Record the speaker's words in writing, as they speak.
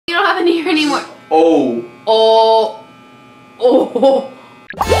in here anymore. Oh. Oh. Oh.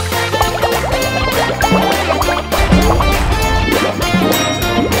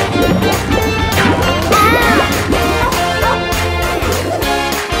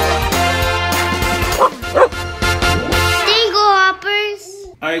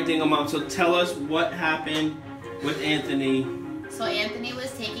 Alright, Dingle Mom, so tell us what happened with Anthony. So Anthony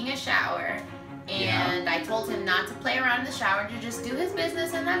was taking a shower, and I told him not to play around in the shower, to just do his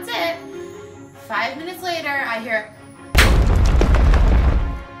business, and that's it. 5 minutes later, I hear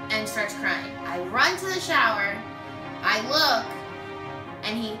and starts crying. I run to the shower, I look,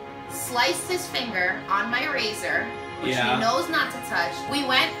 and he sliced his finger on my razor, which he knows not to touch. They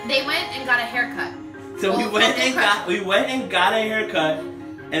went and got a haircut. So we went and got a haircut,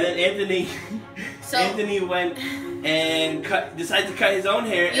 and then Anthony went and decided to cut his own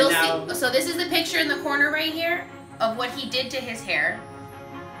hair. You'll see. So this is the picture in the corner right here of what he did to his hair.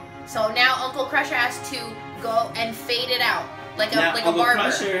 So now Uncle Crusher has to go and fade it out like a barber. Uncle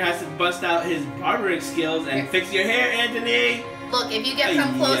Crusher has to bust out his barbering skills and fix your hair, Anthony. Look, if you get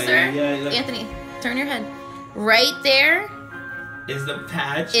from closer, Anthony, turn your head. Right there. Is the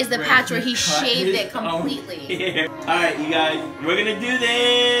patch where he shaved it completely. Alright, you guys, we're gonna do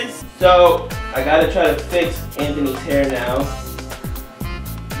this! So, I gotta try to fix Anthony's hair now.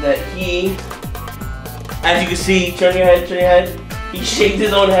 That he, as you can see, turn your head. He shaved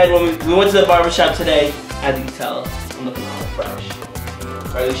his own head when we went to the barbershop today. As you can tell, I'm looking all fresh.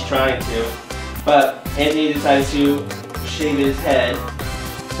 Or at least trying to. But Anthony decided to shave his head.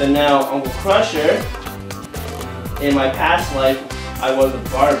 So now Uncle Crusher, in my past life, I was a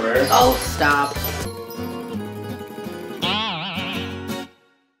barber. Oh, stop.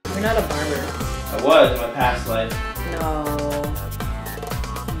 You're not a barber. I was in my past life. No.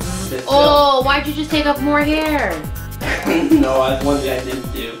 Oh, why'd you just take up more hair? No, that's one thing I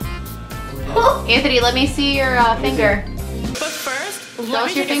didn't do. Anthony, let me see your finger. But first, show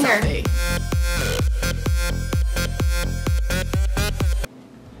us your finger.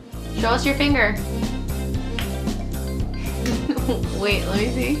 Show us your finger. Wait, let me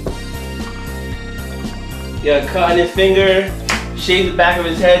see. Yeah, cut on his finger, shaved the back of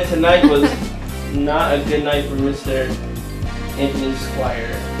his head. Tonight was not a good night for Mr. Anthony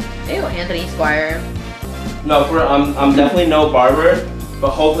Squire. Ew, Anthony Squire. No, I'm definitely no barber,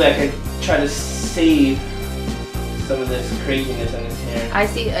 but hopefully I can try to save some of this craziness in his hair. I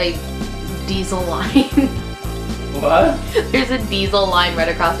see a diesel line. What? There's a diesel line right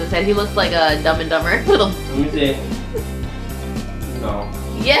across his head. He looks like a Dumb and Dumber. Let me see. No.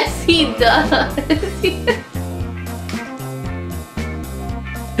 Yes, he does.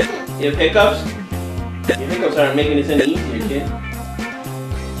 Your pickups? Your pickups aren't making this any easier, kid.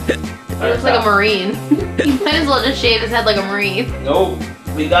 He looks like a Marine. You might as well just shave his head like a Marine. Nope,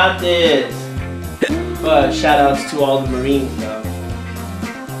 we got this. But shout outs to all the Marines though.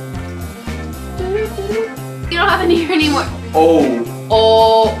 You don't have any hair anymore. Oh.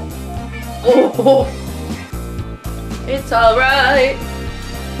 Oh. Oh. It's alright.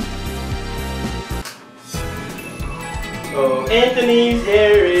 Oh, Anthony's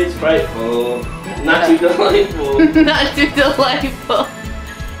hair is frightful. Not too delightful. Not too delightful.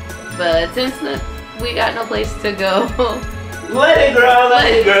 But since we got no place to go. Let it grow, let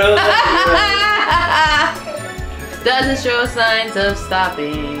it grow, let it grow. Doesn't show signs of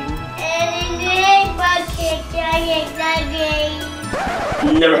stopping.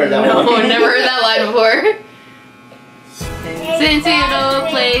 Never heard that one. No, never heard that line before. Since you no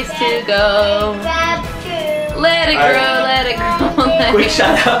place to go, let it grow, let it grow. Quick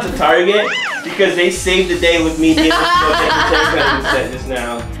shout out to Target because they saved the day with me getting this set just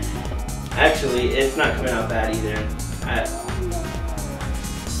now. Actually, it's not coming out bad either.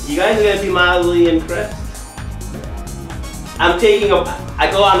 You guys are gonna be mildly impressed. I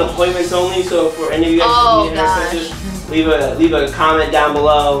go on appointments only, so for any of you guys who need haircuts, leave a comment down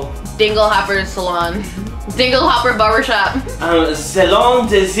below. Dinglehopperz Salon. Dingle Hopper Barbershop. Salon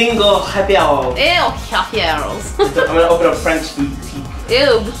de Dingle Hopperz. Ew, Hopperz. I'm gonna open a French boutique.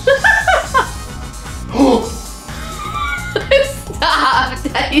 Ew. Stop,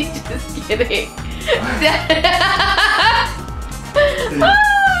 Daddy's just kidding.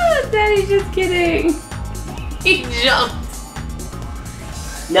 Daddy's just kidding. He jumped.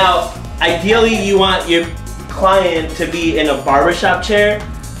 Now, ideally you want your client to be in a barbershop chair.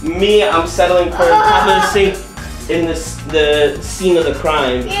 Me, I'm settling for top of the sink in the scene of the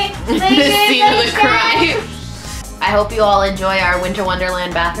crime. The scene of the crime. I hope you all enjoy our Winter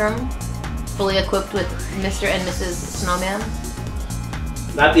Wonderland bathroom. Fully equipped with Mr. and Mrs. Snowman.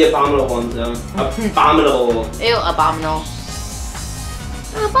 Not the abominable ones though. Abominable. Ew, abominable.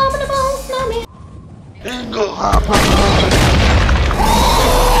 Abominable. Dingle Hopperz.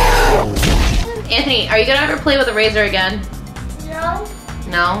 Anthony, are you gonna ever play with a razor again? No.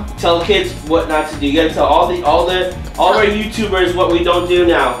 No? Tell the kids what not to do. You gotta tell all of our YouTubers what we don't do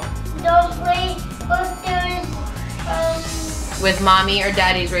now. Don't play With mommy or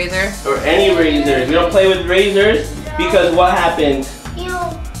daddy's razor? Or any razors. We don't play with razors because what happens?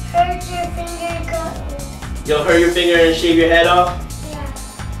 You'll hurt your finger. You'll hurt your finger and shave your head off?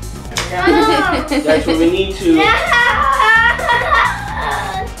 Yeah. That's what we need to.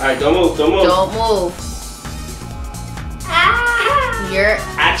 Alright, don't move, don't move. Don't move. You're...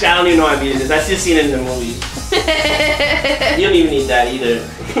 Actually, I don't even know how to do this. I've just seen it in the movies. You don't even need that either.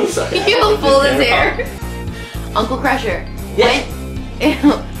 I'm sorry. You pull his hair. Uncle Crusher. Yes.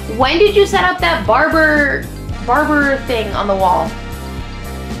 When did you set up that barber thing on the wall?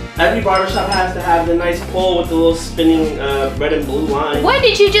 Every barbershop has to have the nice pole with the little spinning red and blue line. When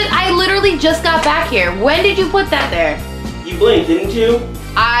did you I literally just got back here. When did you put that there? You blinked, didn't you?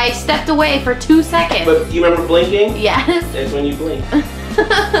 I stepped away for 2 seconds. But do you remember blinking? Yes. That's when you blink.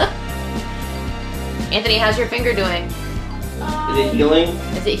 Anthony, how's your finger doing? Is it healing?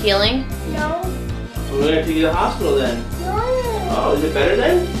 Is it healing? No. We're gonna have to go to the hospital then. No. Oh, is it better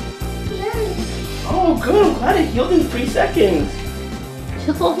then? Yes. Oh, good. I'm glad it healed in 3 seconds.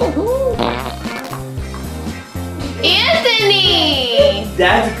 Anthony!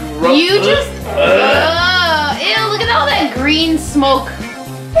 That's gross. You just... ew, look at all that green smoke.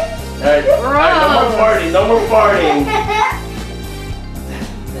 Alright, no more farting. No more farting.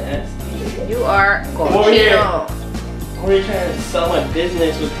 Nasty. You are Come over here. cochino. Or you're trying to sell my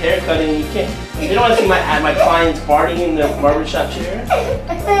business with hair cutting. You can't. You don't want to see my clients farting in the barbershop chair.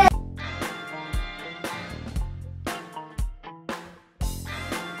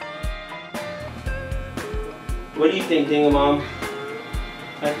 What do you think, Dingle Mom?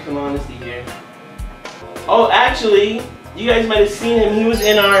 Have some honesty here. Oh, actually, you guys might have seen him. He was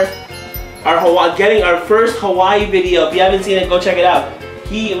in our getting our first Hawaii video. If you haven't seen it, go check it out.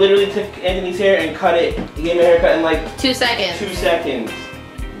 He literally took Anthony's hair and cut it. He gave him a haircut in like 2 seconds. 2 seconds.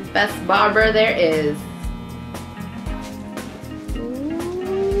 Best barber there is.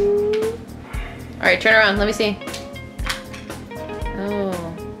 All right, turn around. Let me see. Oh.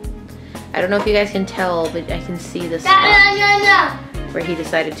 I don't know if you guys can tell, but I can see the spot where he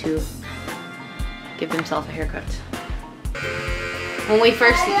decided to give himself a haircut. When we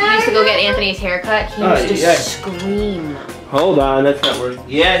first used to go get Anthony's haircut, he used to scream. Hold on, that's not working.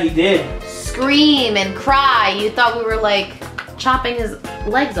 Yeah, he did. Scream and cry. You thought we were like chopping his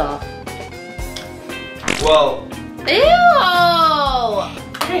legs off. Well. Ew!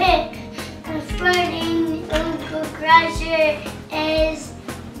 Farting Uncle Crusher is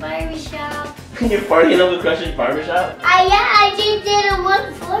barbershop. You're farting in Uncle Crusher's barbershop? Yeah, I just did a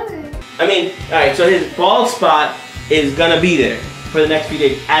one floor. I mean, alright, so his bald spot is gonna be there for the next few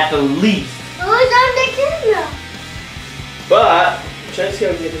days, at the least. Who's on the camera? But, I'm trying to see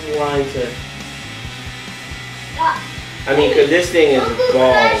how we can get this line to... I mean, because this thing is Uncle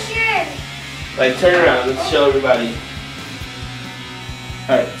bald. Crusher. Like, turn around, let's show everybody.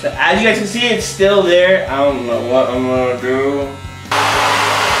 Alright, so as you guys can see, it's still there. I don't know what I'm gonna do.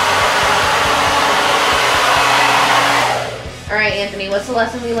 Alright, Anthony, what's the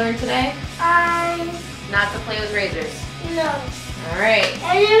lesson we learned today? Not to play with razors. No. Alright.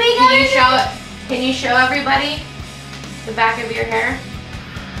 And then we Can you show everybody the back of your hair?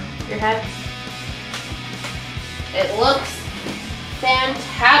 Your head? It looks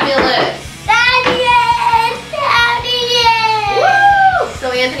fantabulous. Fabulous! Woo!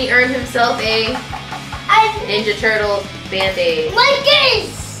 So Anthony earned himself a Ninja Turtle Band-Aid. Like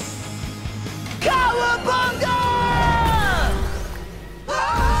this! Cowabunga!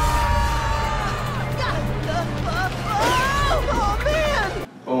 Oh, man!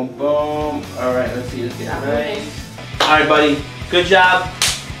 Boom, boom. Alright, let's see, let's get nice. Alright, buddy, good job.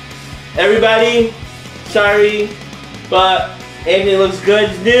 Everybody, sorry, but Anthony looks good,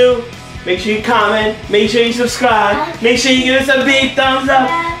 it's new. Make sure you comment, make sure you subscribe, make sure you give us a big thumbs up,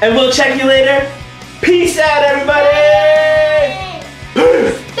 and we'll check you later. Peace out, everybody!